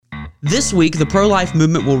This week, the pro-life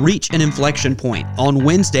movement will reach an inflection point. On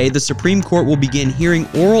Wednesday, the Supreme Court will begin hearing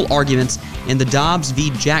oral arguments in the Dobbs v.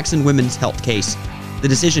 Jackson women's health case. The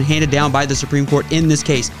decision handed down by the Supreme Court in this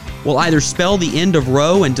case will either spell the end of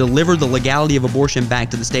Roe and deliver the legality of abortion back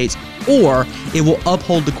to the states, or it will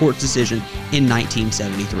uphold the court's decision in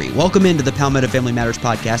 1973. Welcome into the Palmetto Family Matters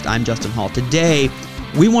podcast. I'm Justin Hall. Today,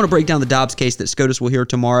 we want to break down the Dobbs case that SCOTUS will hear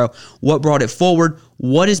tomorrow, what brought it forward,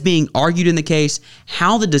 what is being argued in the case,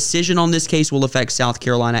 how the decision on this case will affect South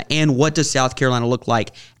Carolina, and what does South Carolina look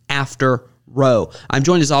like after Roe. I'm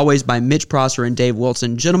joined as always by Mitch Prosser and Dave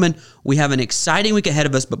Wilson. Gentlemen, we have an exciting week ahead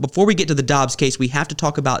of us, but before we get to the Dobbs case, we have to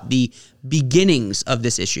talk about the beginnings of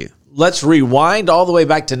this issue. Let's rewind all the way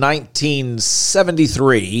back to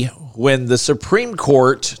 1973 when the Supreme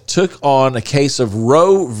Court took on a case of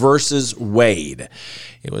Roe versus Wade.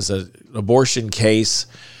 It was an abortion case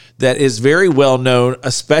that is very well known,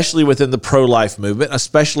 especially within the pro-life movement,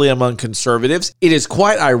 especially among conservatives. It is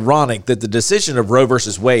quite ironic that the decision of Roe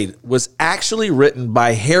versus Wade was actually written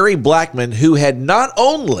by Harry Blackmun, who had not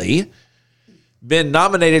only been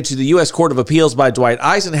nominated to the U.S. Court of Appeals by Dwight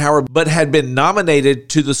Eisenhower, but had been nominated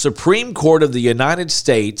to the Supreme Court of the United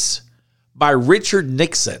States by Richard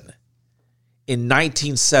Nixon in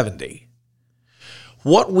 1970.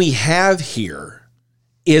 What we have here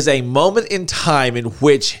is a moment in time in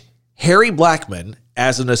which Harry Blackmun,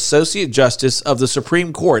 as an Associate Justice of the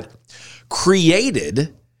Supreme Court,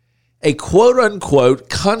 created a quote-unquote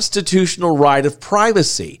constitutional right of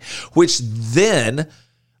privacy, which then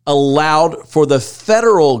allowed for the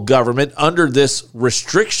federal government under this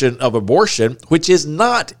restriction of abortion, which is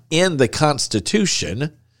not in the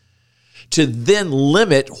Constitution, to then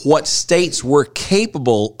limit what states were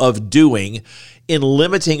capable of doing in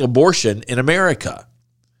limiting abortion in America.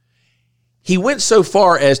 He went so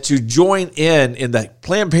far as to join in the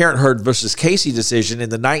Planned Parenthood versus Casey decision in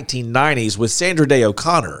the 1990s with Sandra Day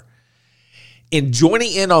O'Connor. In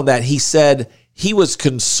joining in on that, he said he was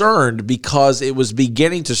concerned because it was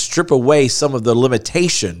beginning to strip away some of the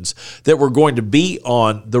limitations that were going to be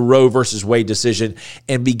on the Roe versus Wade decision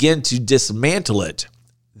and begin to dismantle it.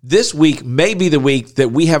 This week may be the week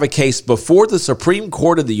that we have a case before the Supreme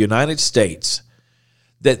Court of the United States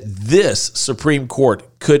that this Supreme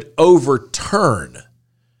Court could overturn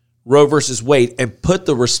Roe versus Wade and put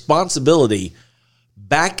the responsibility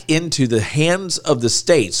back into the hands of the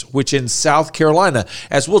states, which in South Carolina,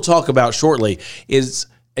 as we'll talk about shortly, is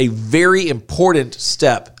a very important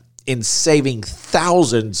step in saving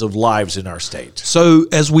thousands of lives in our state. So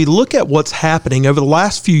as we look at what's happening over the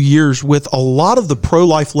last few years with a lot of the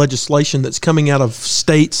pro-life legislation that's coming out of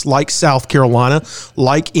states like South Carolina,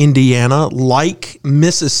 like Indiana, like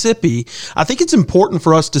Mississippi, I think it's important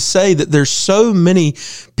for us to say that there's so many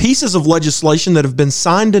pieces of legislation that have been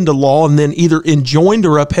signed into law and then either enjoined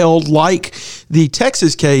or upheld, like the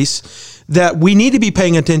Texas case, that we need to be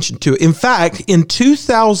paying attention to. In fact, in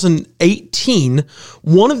 2018,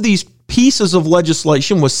 one of these pieces of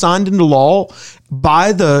legislation was signed into law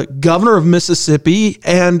by the governor of Mississippi,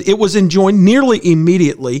 and it was enjoined nearly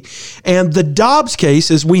immediately. And the Dobbs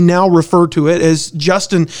case, as we now refer to it, as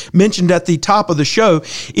Justin mentioned at the top of the show,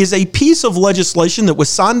 is a piece of legislation that was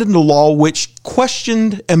signed into law which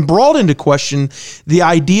questioned and brought into question the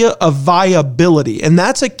idea of viability. And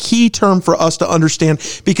that's a key term for us to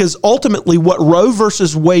understand, because ultimately what Roe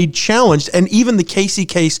versus Wade challenged, and even the Casey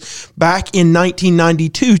case back in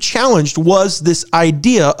 1992 challenged, was this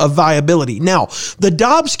idea of viability. Now, the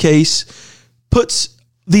Dobbs case puts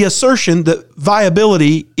the assertion that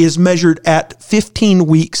viability is measured at 15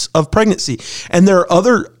 weeks of pregnancy. And there are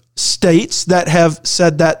other states that have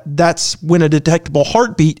said that that's when a detectable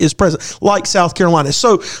heartbeat is present, like South Carolina.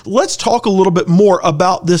 So let's talk a little bit more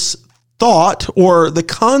about this thought or the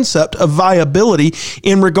concept of viability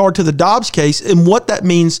in regard to the Dobbs case and what that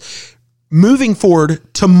means moving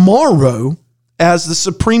forward tomorrow as the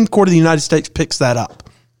Supreme Court of the United States picks that up.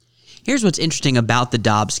 Here's what's interesting about the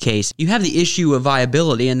Dobbs case. You have the issue of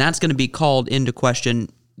viability, and that's going to be called into question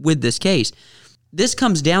with this case. This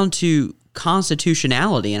comes down to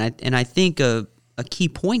constitutionality, and I think a key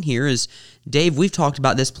point here is, Dave, we've talked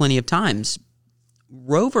about this plenty of times.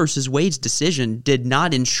 Roe versus Wade's decision did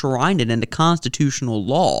not enshrine it into constitutional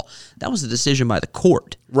law. That was a decision by the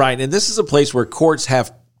court. Right, and this is a place where courts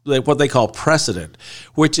have what they call precedent,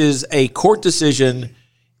 which is a court decision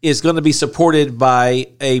is going to be supported by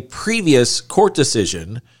a previous court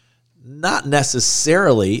decision, not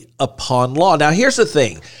necessarily upon law. Now, here's the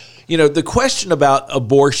thing. The question about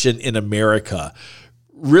abortion in America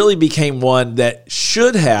really became one that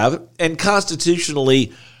should have, and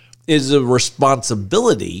constitutionally is a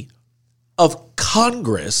responsibility of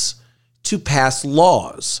Congress to pass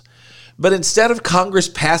laws. But instead of Congress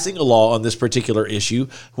passing a law on this particular issue,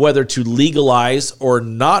 whether to legalize or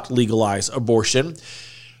not legalize abortion,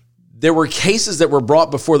 there were cases that were brought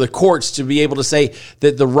before the courts to be able to say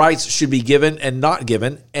that the rights should be given and not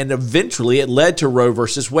given. And eventually it led to Roe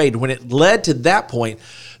versus Wade. When it led to that point,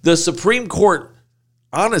 the Supreme Court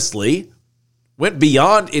honestly went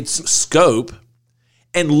beyond its scope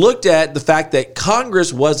and looked at the fact that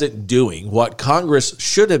Congress wasn't doing what Congress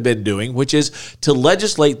should have been doing, which is to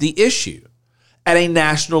legislate the issue at a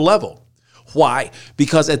national level. Why?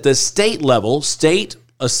 Because at the state level, state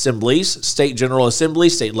assemblies, state general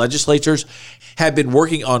assemblies, state legislatures have been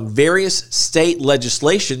working on various state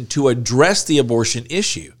legislation to address the abortion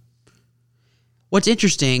issue. What's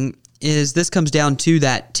interesting is this comes down to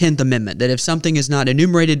that 10th Amendment, that if something is not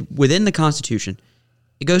enumerated within the Constitution,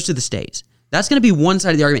 it goes to the states. That's going to be one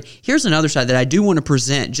side of the argument. Here's another side that I do want to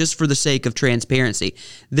present just for the sake of transparency.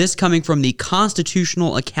 This coming from the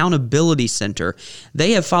Constitutional Accountability Center.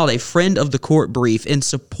 They have filed a friend of the court brief in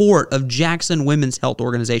support of Jackson Women's Health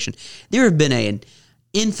Organization. There have been an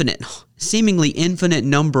seemingly infinite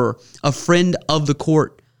number of friend of the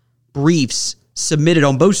court briefs submitted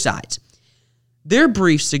on both sides. Their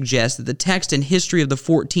brief suggests that the text and history of the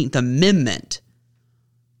 14th Amendment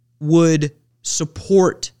would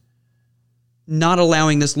support not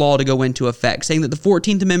allowing this law to go into effect, saying that the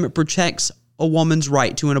 14th Amendment protects a woman's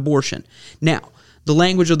right to an abortion. Now, the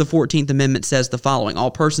language of the 14th Amendment says the following: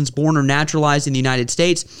 all persons born or naturalized in the United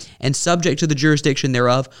States and subject to the jurisdiction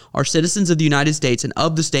thereof are citizens of the United States and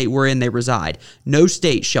of the state wherein they reside. No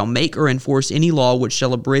state shall make or enforce any law which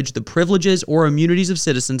shall abridge the privileges or immunities of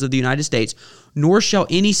citizens of the United States, nor shall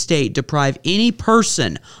any state deprive any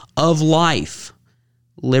person of life,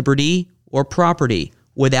 liberty, or property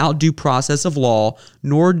without due process of law,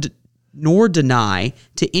 nor deny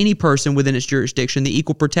to any person within its jurisdiction the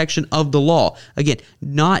equal protection of the law. Again,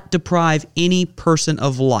 not deprive any person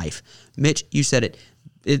of life. Mitch, you said it.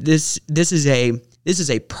 This is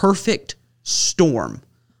a perfect storm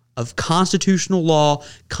of constitutional law,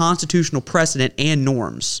 constitutional precedent, and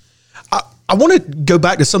norms. I want to go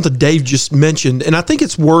back to something Dave just mentioned, and I think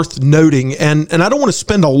it's worth noting, and I don't want to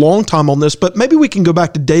spend a long time on this, but maybe we can go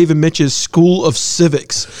back to Dave and Mitch's School of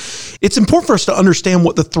Civics. It's important for us to understand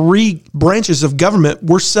what the three branches of government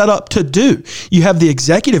were set up to do. You have the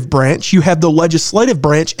executive branch, you have the legislative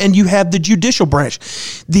branch, and you have the judicial branch.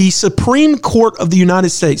 The Supreme Court of the United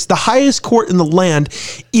States, the highest court in the land,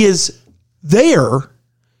 is there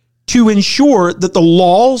to ensure that the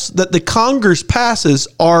laws that the Congress passes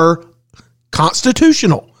are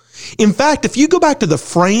constitutional. In fact, if you go back to the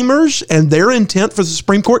framers and their intent for the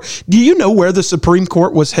Supreme Court, do you know where the Supreme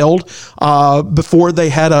Court was held before they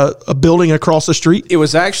had a building across the street? It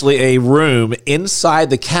was actually a room inside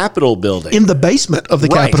the Capitol building. In the basement of the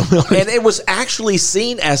Capitol building. And it was actually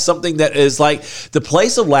seen as something that is like the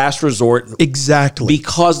place of last resort. Exactly.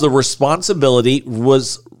 Because the responsibility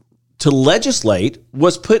was to legislate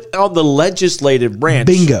was put on the legislative branch.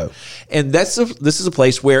 Bingo. And this is a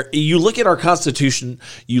place where you look at our Constitution,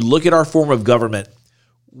 you look at our form of government,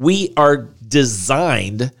 we are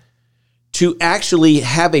designed to actually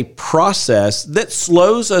have a process that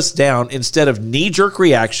slows us down instead of knee-jerk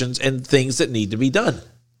reactions and things that need to be done.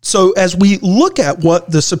 So as we look at what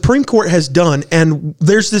the Supreme Court has done, and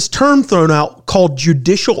there's this term thrown out called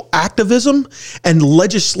judicial activism and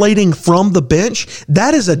legislating from the bench,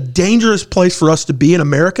 that is a dangerous place for us to be in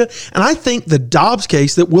America. And I think the Dobbs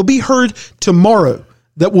case that will be heard tomorrow,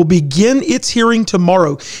 that will begin its hearing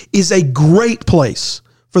tomorrow, is a great place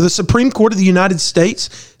for the Supreme Court of the United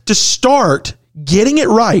States to start getting it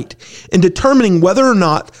right and determining whether or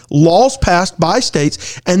not laws passed by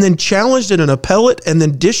states and then challenged at an appellate and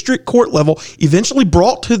then district court level, eventually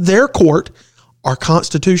brought to their court, are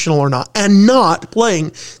constitutional or not, and not playing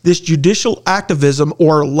this judicial activism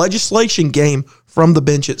or legislation game from the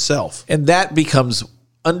bench itself. And that becomes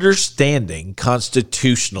understanding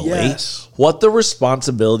constitutionally what the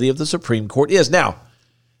responsibility of the Supreme Court is. Now,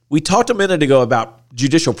 we talked a minute ago about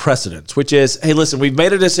judicial precedence, which is, hey, listen, we've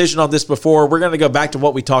made a decision on this before. We're going to go back to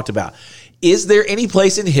what we talked about. Is there any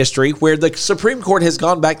place in history where the Supreme Court has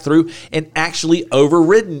gone back through and actually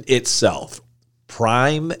overridden itself?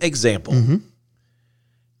 Prime example.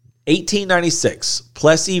 1896,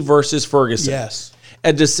 Plessy versus Ferguson. Yes.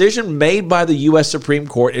 A decision made by the U.S. Supreme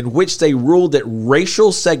Court in which they ruled that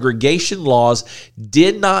racial segregation laws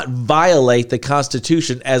did not violate the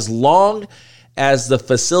Constitution as long as the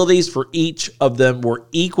facilities for each of them were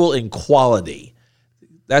equal in quality.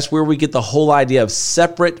 That's where we get the whole idea of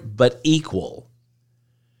separate but equal.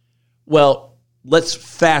 Well, let's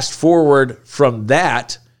fast forward from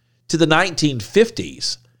that to the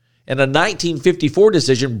 1950s. And a 1954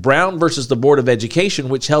 decision, Brown versus the Board of Education,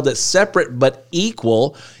 which held that separate but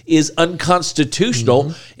equal is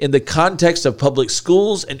unconstitutional in the context of public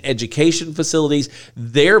schools and education facilities,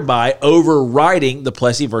 thereby overriding the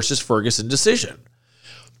Plessy versus Ferguson decision.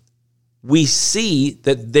 We see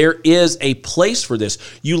that there is a place for this.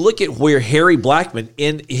 You look at where Harry Blackmun,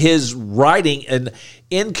 in his writing and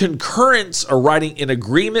in concurrence or writing in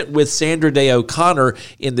agreement with Sandra Day O'Connor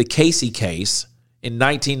in the Casey case in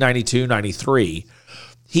 1992-93,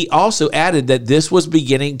 he also added that this was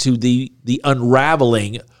beginning to the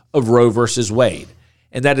unraveling of Roe versus Wade.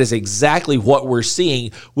 And that is exactly what we're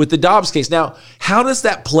seeing with the Dobbs case. Now, how does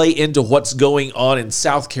that play into what's going on in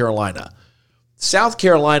South Carolina? South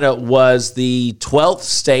Carolina was the 12th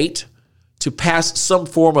state to pass some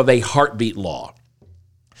form of a heartbeat law.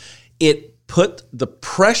 It put the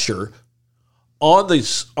pressure on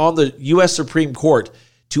the U.S. Supreme Court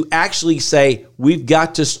to actually say, we've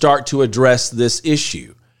got to start to address this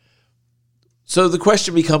issue. So the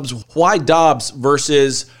question becomes, why Dobbs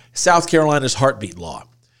versus South Carolina's heartbeat law?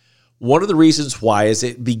 One of the reasons why is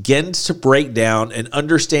it begins to break down and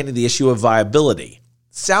understanding the issue of viability.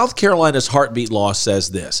 South Carolina's heartbeat law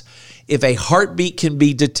says this: if a heartbeat can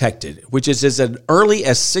be detected, which is as early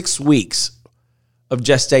as 6 weeks of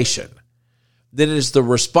gestation, then it is the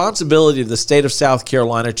responsibility of the state of South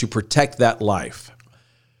Carolina to protect that life.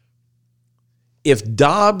 If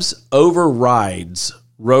Dobbs overrides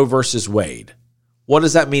Roe versus Wade, what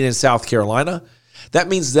does that mean in South Carolina? That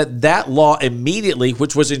means that law immediately,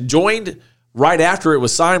 which was enjoined right after it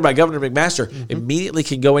was signed by Governor McMaster, immediately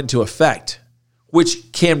can go into effect,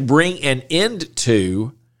 which can bring an end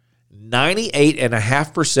to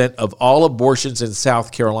 98.5% of all abortions in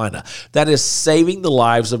South Carolina. That is saving the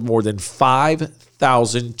lives of more than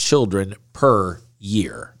 5,000 children per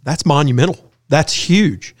year. That's monumental. That's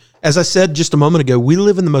huge. As I said just a moment ago, we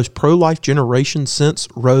live in the most pro-life generation since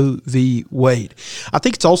Roe v. Wade. I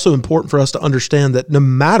think it's also important for us to understand that no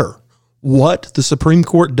matter what the Supreme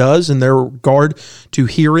Court does in their regard to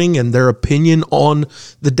hearing and their opinion on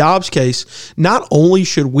the Dobbs case, not only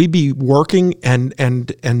should we be working and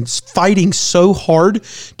fighting so hard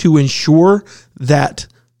to ensure that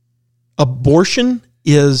abortion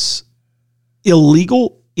is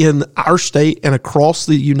illegal in our state and across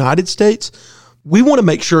the United States, we want to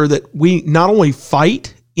make sure that we not only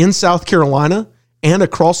fight in South Carolina and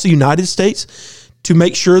across the United States to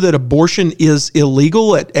make sure that abortion is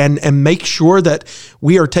illegal and make sure that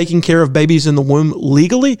we are taking care of babies in the womb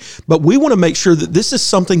legally, but we want to make sure that this is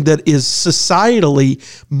something that is societally,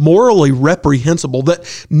 morally reprehensible,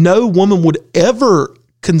 that no woman would ever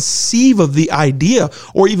conceive of the idea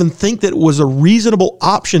or even think that it was a reasonable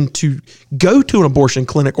option to go to an abortion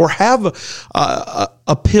clinic or have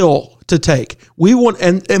a pill to take. We want,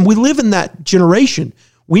 and we live in that generation.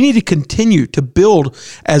 We need to continue to build,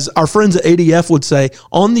 as our friends at ADF would say,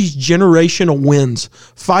 on these generational wins,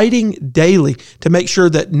 fighting daily to make sure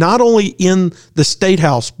that not only in the state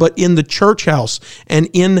house, but in the church house and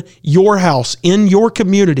in your house, in your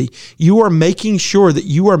community, you are making sure that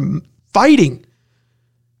you are fighting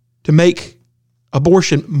to make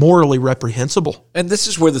abortion morally reprehensible. And this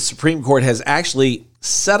is where the Supreme Court has actually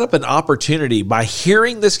set up an opportunity by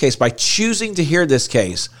hearing this case, by choosing to hear this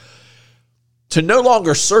case, to no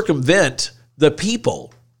longer circumvent the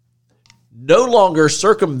people, no longer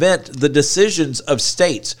circumvent the decisions of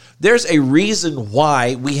states. There's a reason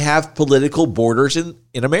why we have political borders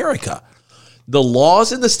in America. The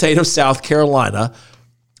laws in the state of South Carolina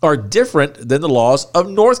are different than the laws of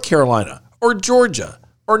North Carolina or Georgia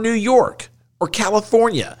or New York or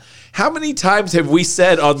California. How many times have we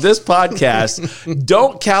said on this podcast,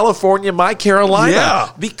 don't California my Carolina? Yeah.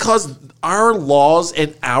 Because our laws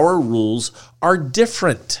and our rules are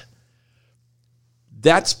different.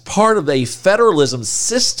 That's part of a federalism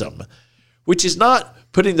system, which is not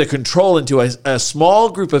putting the control into a small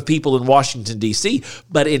group of people in Washington, D.C.,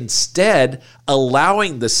 but instead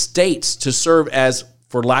allowing the states to serve as,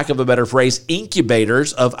 for lack of a better phrase,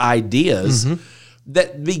 incubators of ideas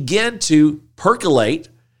that begin to percolate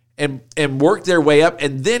and work their way up.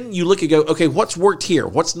 And then you look and go, okay, what's worked here?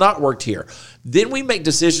 What's not worked here? Then we make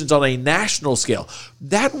decisions on a national scale.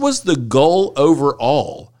 That was the goal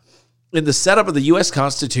overall in the setup of the U.S.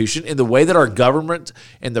 Constitution, in the way that our government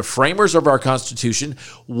and the framers of our Constitution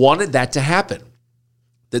wanted that to happen.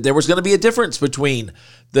 That there was going to be a difference between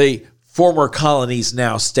the former colonies,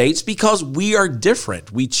 now states, because we are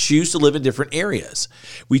different. We choose to live in different areas.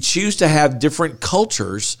 We choose to have different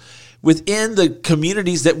cultures within the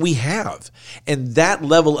communities that we have. And that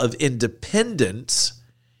level of independence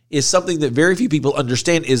is something that very few people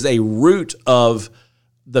understand is a root of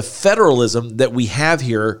the federalism that we have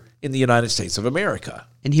here in the United States of America.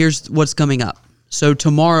 And here's what's coming up. So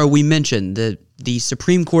tomorrow we mentioned that the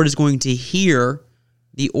Supreme Court is going to hear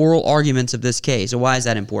the oral arguments of this case. So why is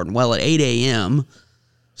that important? Well, at 8 a.m.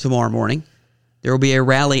 tomorrow morning, there will be a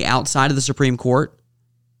rally outside of the Supreme Court.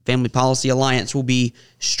 Family Policy Alliance will be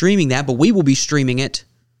streaming that, but we will be streaming it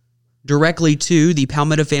directly to the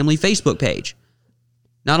Palmetto Family Facebook page.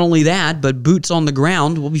 Not only that, but boots on the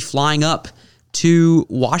ground will be flying up to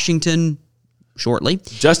Washington shortly.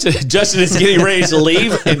 Justin is getting ready to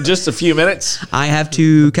leave in just a few minutes. I have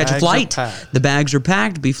to catch a flight. packed. The bags are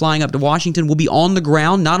packed. Be flying up to Washington. We'll be on the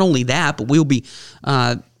ground. Not only that, but we'll be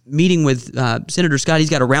meeting with Senator Scott. He's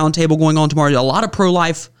got a roundtable going on tomorrow. A lot of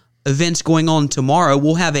pro-life events going on tomorrow.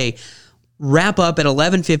 We'll have a wrap up at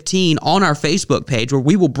 11:15 on our Facebook page where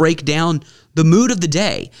we will break down the mood of the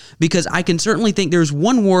day, because I can certainly think there's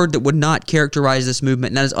one word that would not characterize this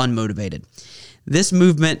movement, and that is unmotivated. This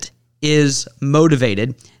movement is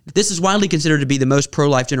motivated. This is widely considered to be the most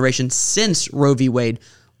pro-life generation since Roe v. Wade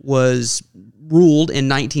was ruled in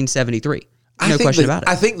 1973. No question about it.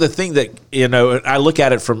 I think the thing that, I look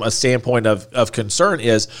at it from a standpoint of concern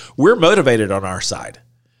is we're motivated on our side.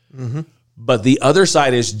 Mm-hmm. But the other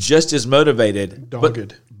side is just as motivated.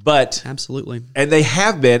 Dogged. But Absolutely. And they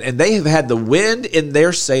have been, and they have had the wind in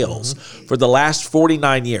their sails for the last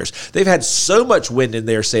 49 years. They've had so much wind in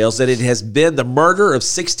their sails that it has been the murder of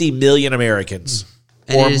 60 million Americans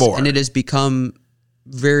or more. And it has become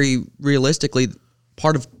very realistically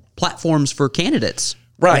part of platforms for candidates.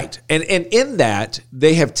 Right. And in that,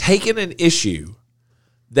 they have taken an issue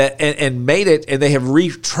that and made it, and they have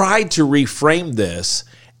tried to reframe this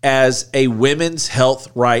as a women's health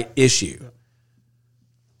right issue.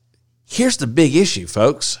 Here's the big issue,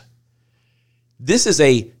 folks. This is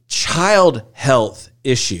a child health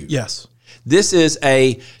issue. Yes. This is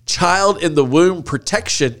a child in the womb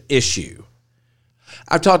protection issue.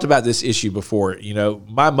 I've talked about this issue before.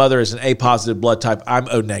 My mother is an A positive blood type. I'm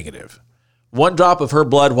O negative. One drop of her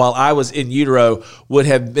blood while I was in utero would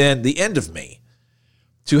have been the end of me.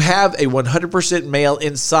 To have a 100% male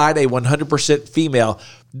inside a 100% female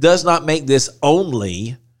does not make this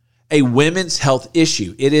only a women's health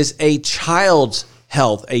issue. It is a child's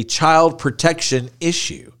health, a child protection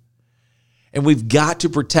issue. And we've got to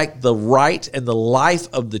protect the right and the life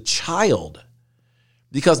of the child,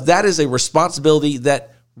 because that is a responsibility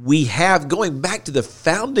that we have going back to the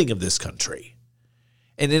founding of this country.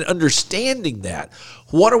 And in understanding that,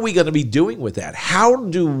 what are we going to be doing with that? How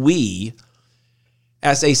do we,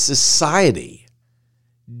 as a society,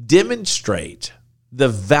 demonstrate the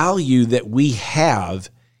value that we have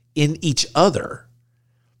in each other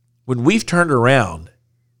when we've turned around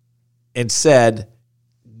and said,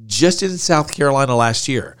 just in South Carolina last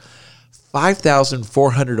year,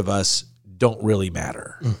 5,400 of us don't really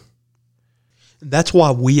matter. That's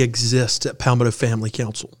why we exist at Palmetto Family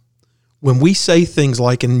Council. When we say things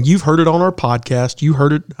like, and you've heard it on our podcast, you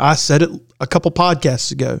heard it, I said it a couple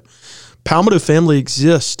podcasts ago, Palmetto Family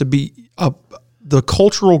exists to be the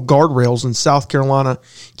cultural guardrails in South Carolina,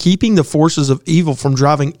 keeping the forces of evil from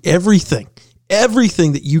driving everything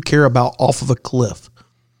that you care about off of a cliff.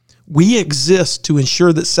 We exist to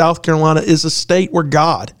ensure that South Carolina is a state where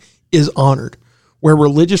God is honored, where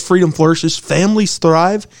religious freedom flourishes, families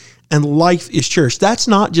thrive, and life is cherished. That's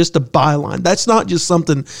not just a byline. That's not just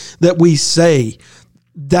something that we say.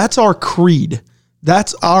 That's our creed.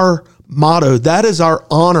 That's our motto. That is our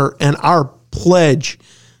honor and our pledge,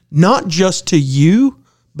 not just to you,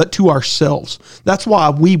 but to ourselves. That's why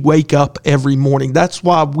we wake up every morning. That's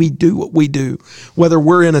why we do what we do, whether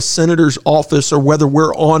we're in a senator's office or whether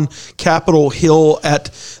we're on Capitol Hill at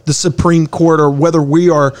the Supreme Court or whether we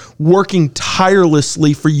are working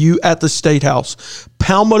tirelessly for you at the State House.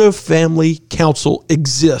 Palmetto Family Council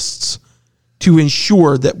exists to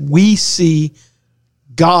ensure that we see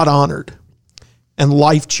God honored and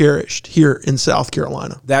life cherished here in South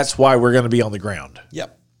Carolina. That's why we're going to be on the ground.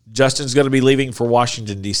 Yep. Justin's going to be leaving for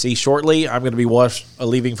Washington, D.C. shortly. I'm going to be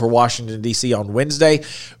leaving for Washington, D.C. on Wednesday,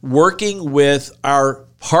 working with our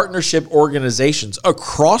partnership organizations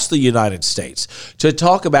across the United States to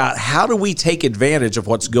talk about how do we take advantage of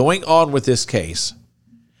what's going on with this case.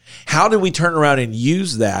 How do we turn around and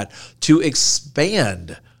use that to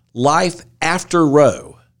expand life after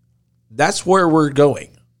Roe? That's where we're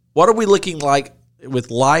going. What are we looking like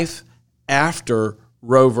with life after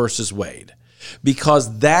Roe versus Wade?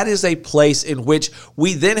 Because that is a place in which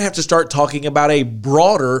we then have to start talking about a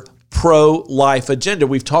broader pro-life agenda.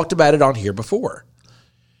 We've talked about it on here before.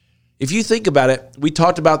 If you think about it, we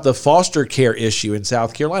talked about the foster care issue in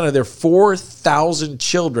South Carolina. There are 4,000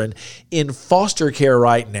 children in foster care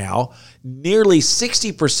right now nearly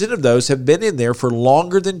 60% of those have been in there for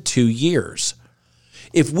longer than 2 years.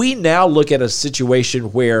 If we now look at a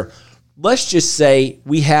situation where, let's just say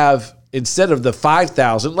we have, instead of the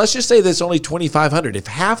 5,000, let's just say there's only 2,500. If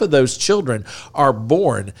half of those children are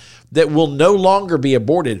born that will no longer be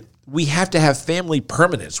aborted, we have to have family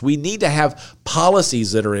permanence. We need to have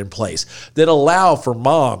policies that are in place that allow for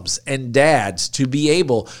moms and dads to be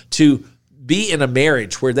able to be in a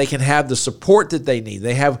marriage where they can have the support that they need.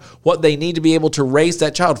 They have what they need to be able to raise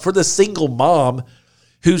that child. For the single mom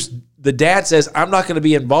who's the dad says, I'm not going to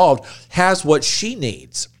be involved, has what she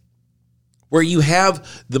needs. Where you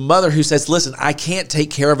have the mother who says, listen, I can't take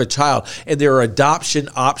care of a child. And there are adoption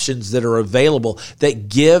options that are available that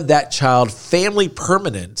give that child family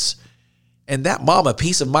permanence and that mom a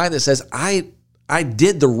peace of mind that says, I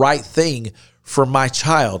did the right thing for my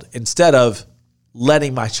child instead of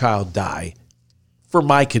letting my child die for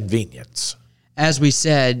my convenience. As we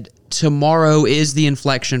said, tomorrow is the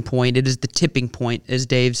inflection point. It is the tipping point, as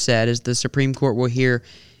Dave said, as the Supreme Court will hear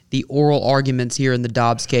the oral arguments here in the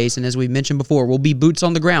Dobbs case. And as we mentioned before, will be boots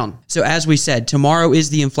on the ground. So as we said, tomorrow is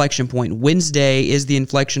the inflection point. Wednesday is the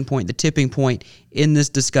inflection point, the tipping point in this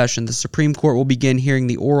discussion. The Supreme Court will begin hearing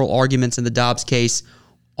the oral arguments in the Dobbs case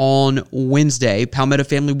on Wednesday. Palmetto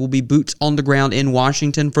family will be boots on the ground in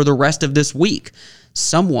Washington for the rest of this week.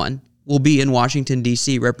 Someone will be in Washington,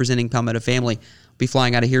 D.C. representing Palmetto family. Be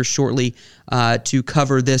flying out of here shortly to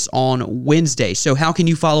cover this on Wednesday. So how can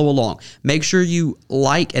you follow along? Make sure you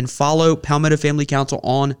like and follow Palmetto Family Council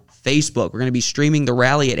on Facebook. We're going to be streaming the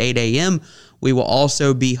rally at 8 a.m. We will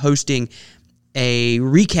also be hosting a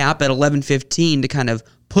recap at 11:15 to kind of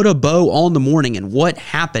put a bow on the morning and what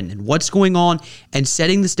happened and what's going on and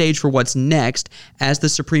setting the stage for what's next as the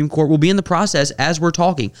Supreme Court will be in the process, as we're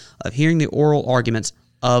talking, of hearing the oral arguments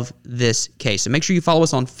of this case. So make sure you follow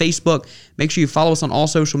us on Facebook. Make sure you follow us on all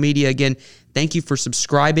social media. Again, thank you for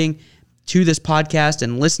subscribing to this podcast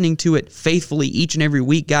and listening to it faithfully each and every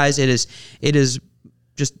week, guys. It is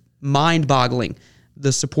just mind-boggling,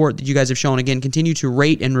 the support that you guys have shown. Again, continue to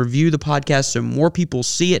rate and review the podcast so more people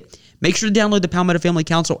see it. Make sure to download the Palmetto Family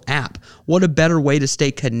Council app. What a better way to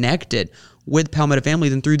stay connected with Palmetto Family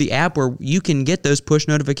than through the app, where you can get those push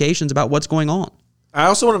notifications about what's going on. I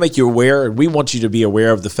also want to make you aware, and we want you to be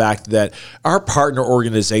aware of the fact that our partner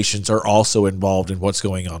organizations are also involved in what's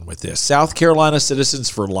going on with this. South Carolina Citizens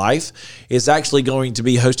for Life is actually going to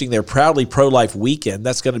be hosting their Proudly Pro-Life Weekend.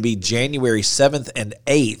 That's going to be January 7th and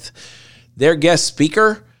 8th. Their guest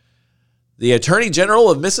speaker, the Attorney General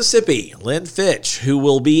of Mississippi, Lynn Fitch, who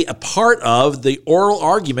will be a part of the oral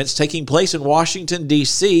arguments taking place in Washington,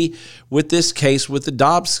 D.C. with this case, with the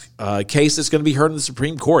Dobbs case that's going to be heard in the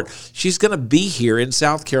Supreme Court. She's going to be here in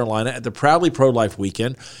South Carolina at the Proudly Pro-Life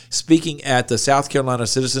Weekend, speaking at the South Carolina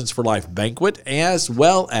Citizens for Life banquet, as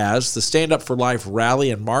well as the Stand Up for Life rally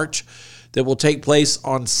and march that will take place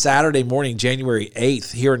on Saturday morning, January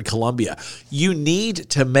 8th, here in Columbia. You need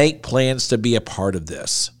to make plans to be a part of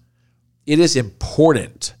this. It is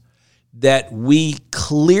important that we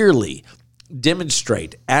clearly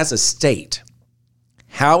demonstrate as a state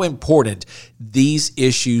how important these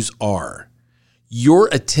issues are. Your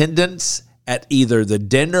attendance at either the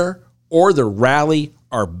dinner or the rally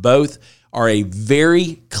are a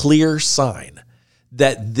very clear sign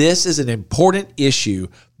that this is an important issue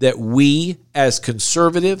that we as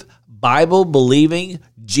conservative, Bible-believing,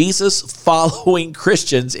 Jesus-following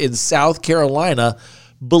Christians in South Carolina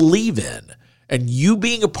believe in. And you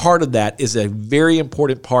being a part of that is a very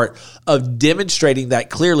important part of demonstrating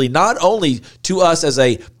that clearly, not only to us as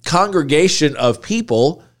a congregation of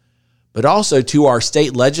people, but also to our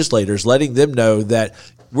state legislators, letting them know that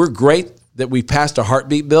we're great that we passed a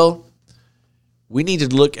heartbeat bill. We need to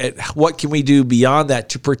look at what can we do beyond that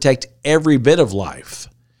to protect every bit of life.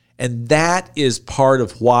 And that is part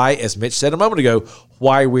of why, as Mitch said a moment ago,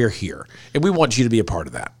 why we're here. And we want you to be a part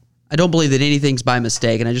of that. I don't believe that anything's by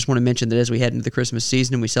mistake, and I just want to mention that as we head into the Christmas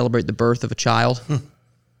season and we celebrate the birth of a child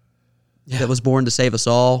that was born to save us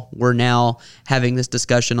all, we're now having this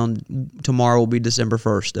discussion on tomorrow will be December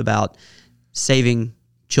 1st about saving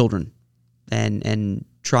children and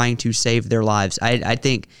trying to save their lives. I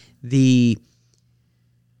think the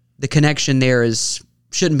connection there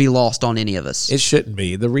shouldn't be lost on any of us. It shouldn't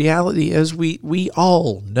be. The reality is we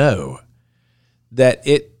all know that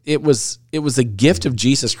it was a gift of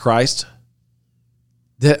Jesus Christ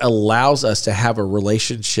that allows us to have a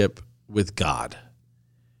relationship with God,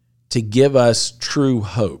 to give us true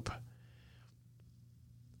hope.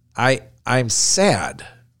 I'm sad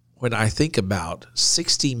when I think about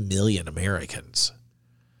 60 million Americans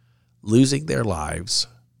losing their lives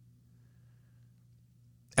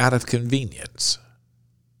out of convenience.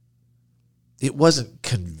 It wasn't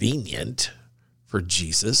convenient for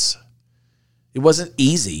Jesus. It wasn't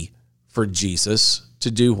easy for Jesus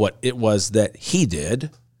to do what it was that he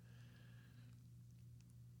did.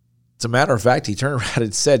 As a matter of fact, he turned around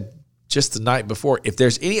and said just the night before, if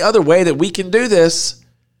there's any other way that we can do this,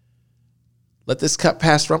 let this cup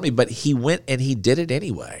pass from me. But he went and he did it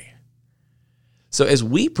anyway. So as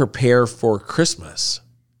we prepare for Christmas,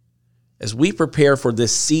 as we prepare for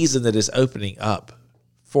this season that is opening up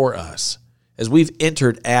for us, as we've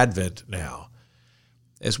entered Advent now,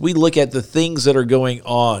 as we look at the things that are going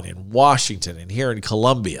on in Washington and here in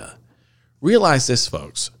Columbia, realize this,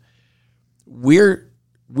 folks. We're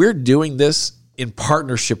doing this in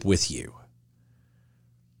partnership with you.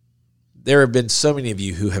 There have been so many of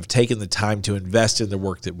you who have taken the time to invest in the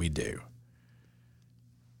work that we do.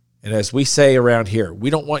 And as we say around here,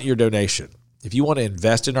 we don't want your donation. If you want to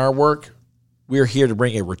invest in our work, we're here to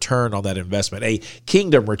bring a return on that investment, a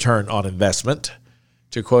kingdom return on investment,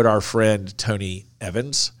 to quote our friend Tony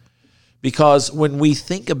Evans. Because when we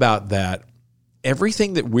think about that,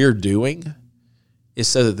 everything that we're doing is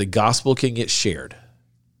so that the gospel can get shared,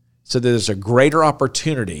 so that there's a greater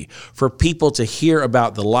opportunity for people to hear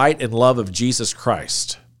about the light and love of Jesus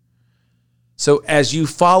Christ. So as you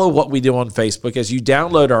follow what we do on Facebook, as you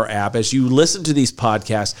download our app, as you listen to these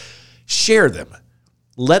podcasts, share them.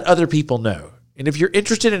 Let other people know. And if you're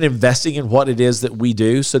interested in investing in what it is that we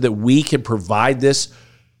do so that we can provide this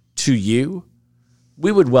to you,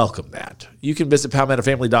 we would welcome that. You can visit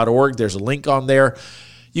palmettofamily.org. There's a link on there.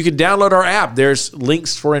 You can download our app. There's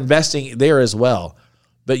links for investing there as well.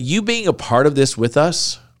 But you being a part of this with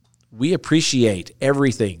us, we appreciate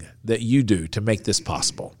everything that you do to make this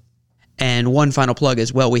possible. And one final plug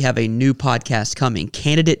as well, we have a new podcast coming,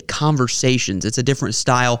 Candidate Conversations. It's a different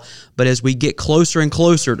style, but as we get closer and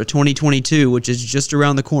closer to 2022, which is just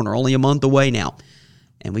around the corner, only a month away now,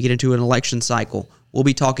 and we get into an election cycle, we'll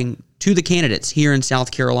be talking to the candidates here in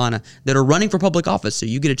South Carolina that are running for public office, so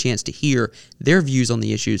you get a chance to hear their views on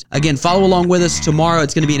the issues. Again, follow along with us tomorrow.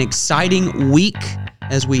 It's going to be an exciting week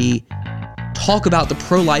as we talk about the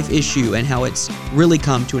pro-life issue and how it's really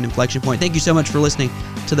come to an inflection point. Thank you so much for listening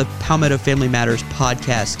to the Palmetto Family Matters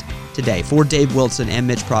podcast today. For Dave Wilson and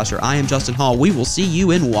Mitch Prosser, I am Justin Hall. We will see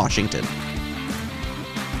you in Washington.